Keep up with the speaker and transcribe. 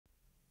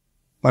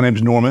My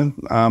name's Norman.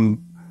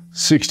 I'm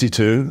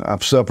 62.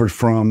 I've suffered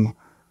from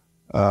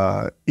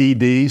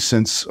ED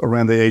since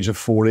around the age of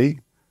 40.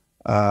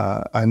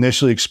 I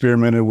initially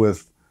experimented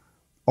with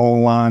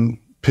online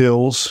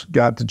pills,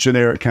 got the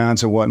generic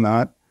kinds and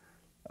whatnot.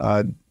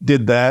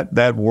 Did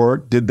that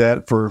worked, did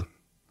that for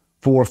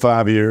 4 or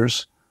 5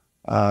 years.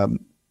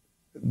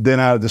 Then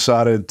I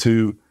decided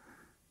to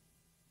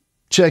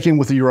check in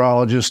with the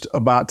urologist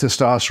about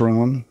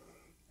testosterone,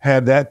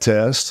 had that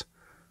test.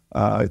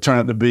 It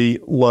turned out to be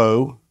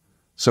low.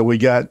 So we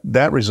got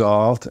that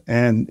resolved.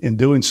 And in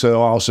doing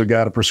so, I also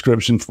got a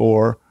prescription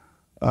for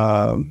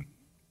the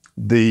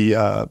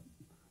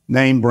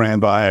name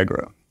brand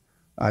Viagra.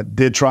 I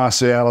did try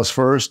Cialis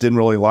first, didn't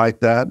really like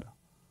that.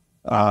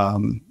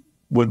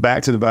 Went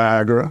back to the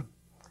Viagra,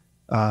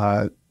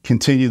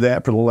 continued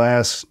that for the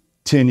last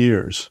 10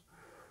 years.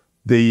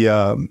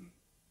 The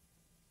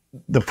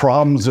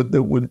problems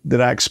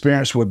that I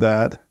experienced with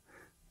that,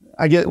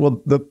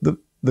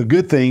 the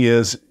good thing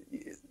is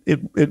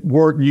it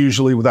worked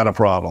usually without a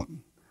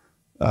problem.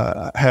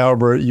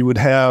 However, you would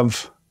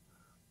have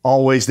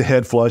always the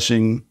head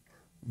flushing,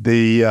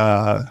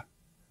 the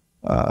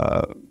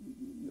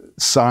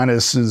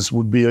sinuses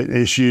would be an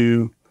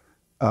issue,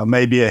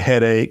 maybe a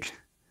headache,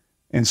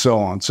 and so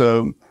on.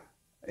 So,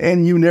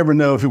 and you never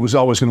know if it was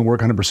always going to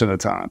work 100% of the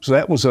time. So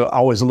that was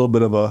always a little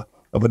bit of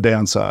a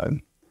downside.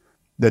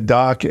 The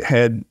doc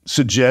had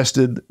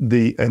suggested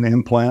an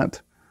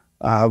implant.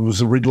 I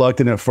was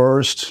reluctant at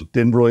first,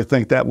 didn't really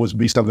think that would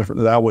be something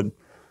that I would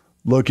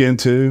look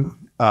into,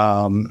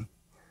 and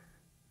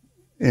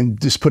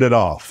just put it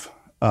off.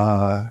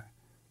 I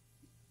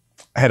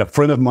had a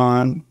friend of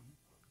mine,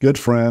 good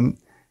friend,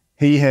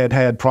 he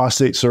had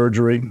prostate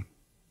surgery,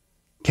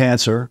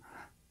 cancer,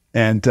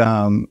 and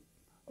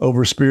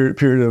over a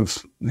period of,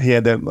 he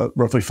had that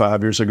roughly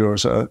 5 years ago or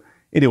so.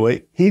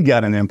 Anyway, he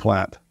got an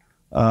implant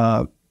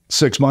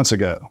 6 months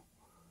ago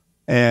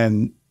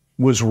and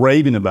was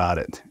raving about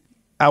it.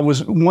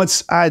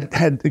 Once I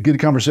had a good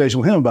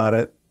conversation with him about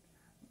it,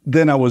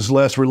 then I was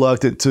less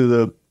reluctant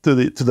to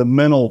the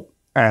mental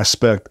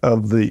aspect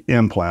of the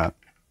implant.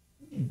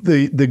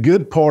 The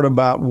good part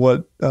about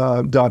what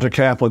Dr.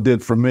 Kaplan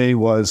did for me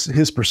was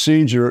his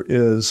procedure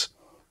is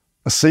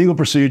a single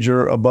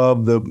procedure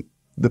above the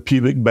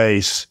pubic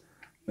base,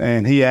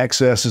 and he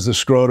accesses the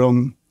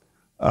scrotum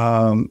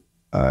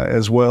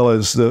as well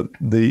as the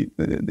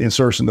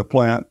insertion of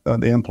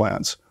the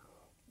implants.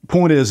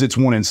 Point is, it's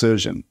one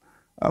incision.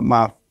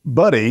 My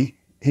buddy,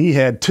 he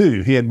had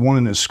two. He had one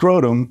in his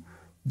scrotum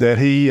that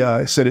he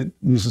said it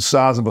was the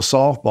size of a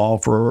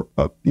softball for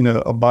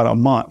about a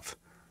month,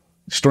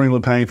 extremely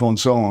painful and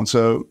so on.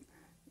 So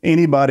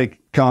anybody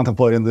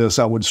contemplating this,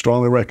 I would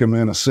strongly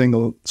recommend a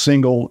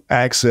single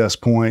access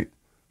point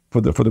for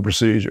the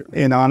procedure.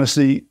 In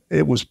honesty,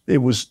 there was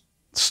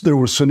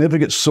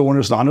significant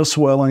soreness, not a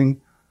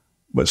swelling,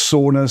 but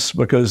soreness,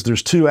 because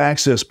there's two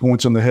access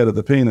points on the head of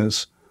the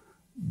penis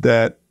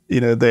that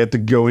they have to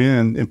go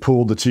in and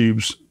pull the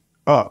tubes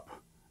up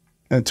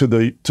and to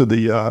the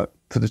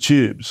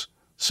tubes.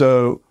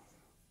 So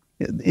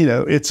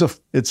it's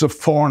a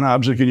foreign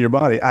object in your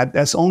body. I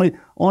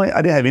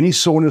didn't have any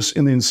soreness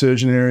in the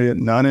incision area,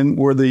 none in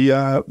where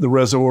the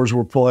reservoirs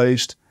were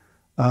placed.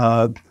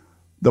 The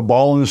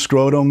ball in the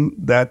scrotum,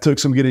 that took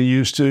some getting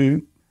used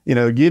to.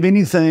 Give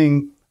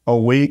anything a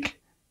week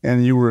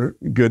and you were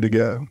good to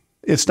go.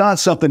 It's not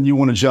something you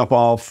want to jump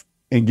off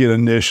and get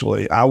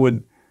initially. I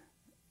would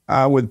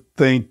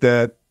think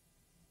that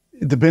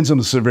it depends on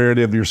the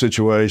severity of your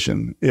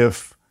situation.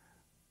 If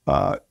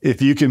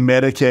you can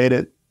medicate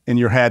it and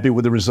you're happy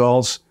with the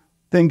results,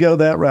 then go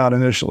that route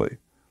initially.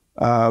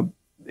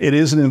 It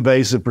is an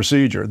invasive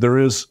procedure. There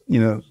is,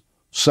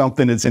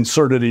 something that's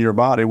inserted in your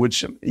body,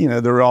 which,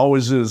 there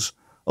always is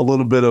a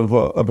little bit of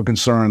a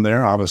concern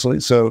there, obviously.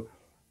 So,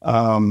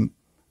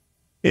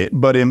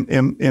 but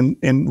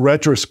in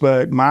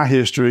retrospect, my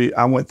history,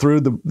 I went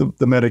through the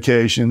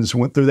medications,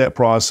 went through that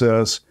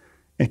process,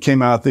 and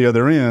came out the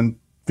other end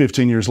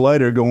 15 years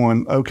later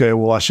going, okay,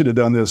 well, I should have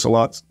done this a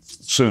lot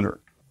sooner.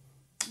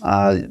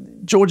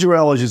 Georgia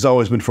Urology has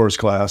always been first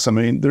class. I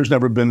mean, there's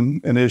never been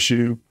an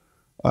issue.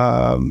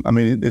 They're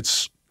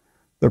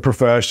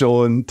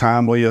professional and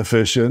timely,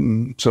 efficient,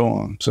 and so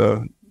on.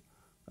 So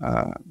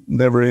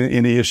never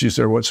any issues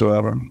there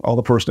whatsoever. All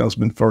the personnel's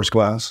been first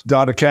class.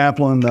 Dr.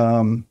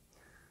 Kaplan,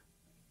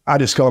 I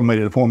just called him, made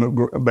an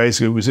appointment.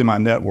 Basically, it was in my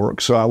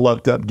network. So I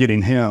lucked up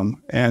getting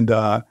him. And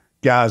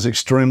guy's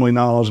extremely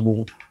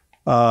knowledgeable,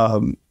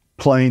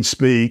 plain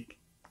speak.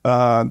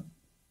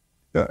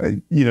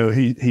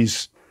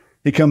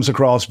 He comes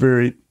across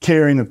very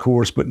caring, of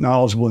course, but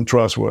knowledgeable and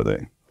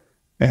trustworthy.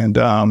 And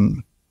my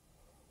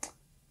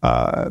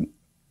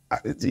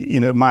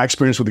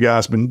experience with the guy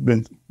has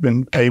been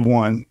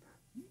A1.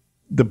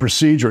 The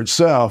procedure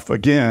itself,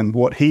 again,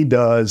 what he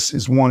does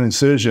is one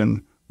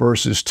incision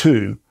versus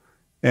two,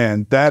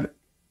 and that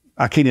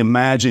I can't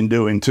imagine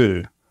doing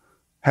two,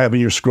 having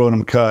your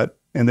scrotum cut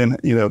and then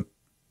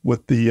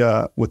with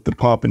the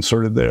pump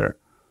inserted there.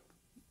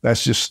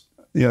 That's just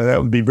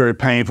that would be very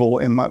painful.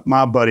 And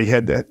my buddy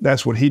had that.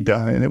 That's what he'd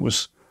done, and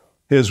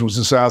his was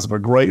the size of a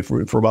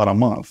grapefruit for about a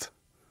month.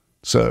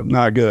 So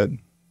not good.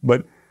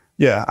 But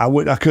yeah,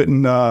 I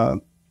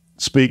couldn't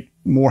speak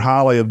more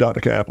highly of Dr.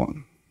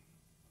 Kaplan.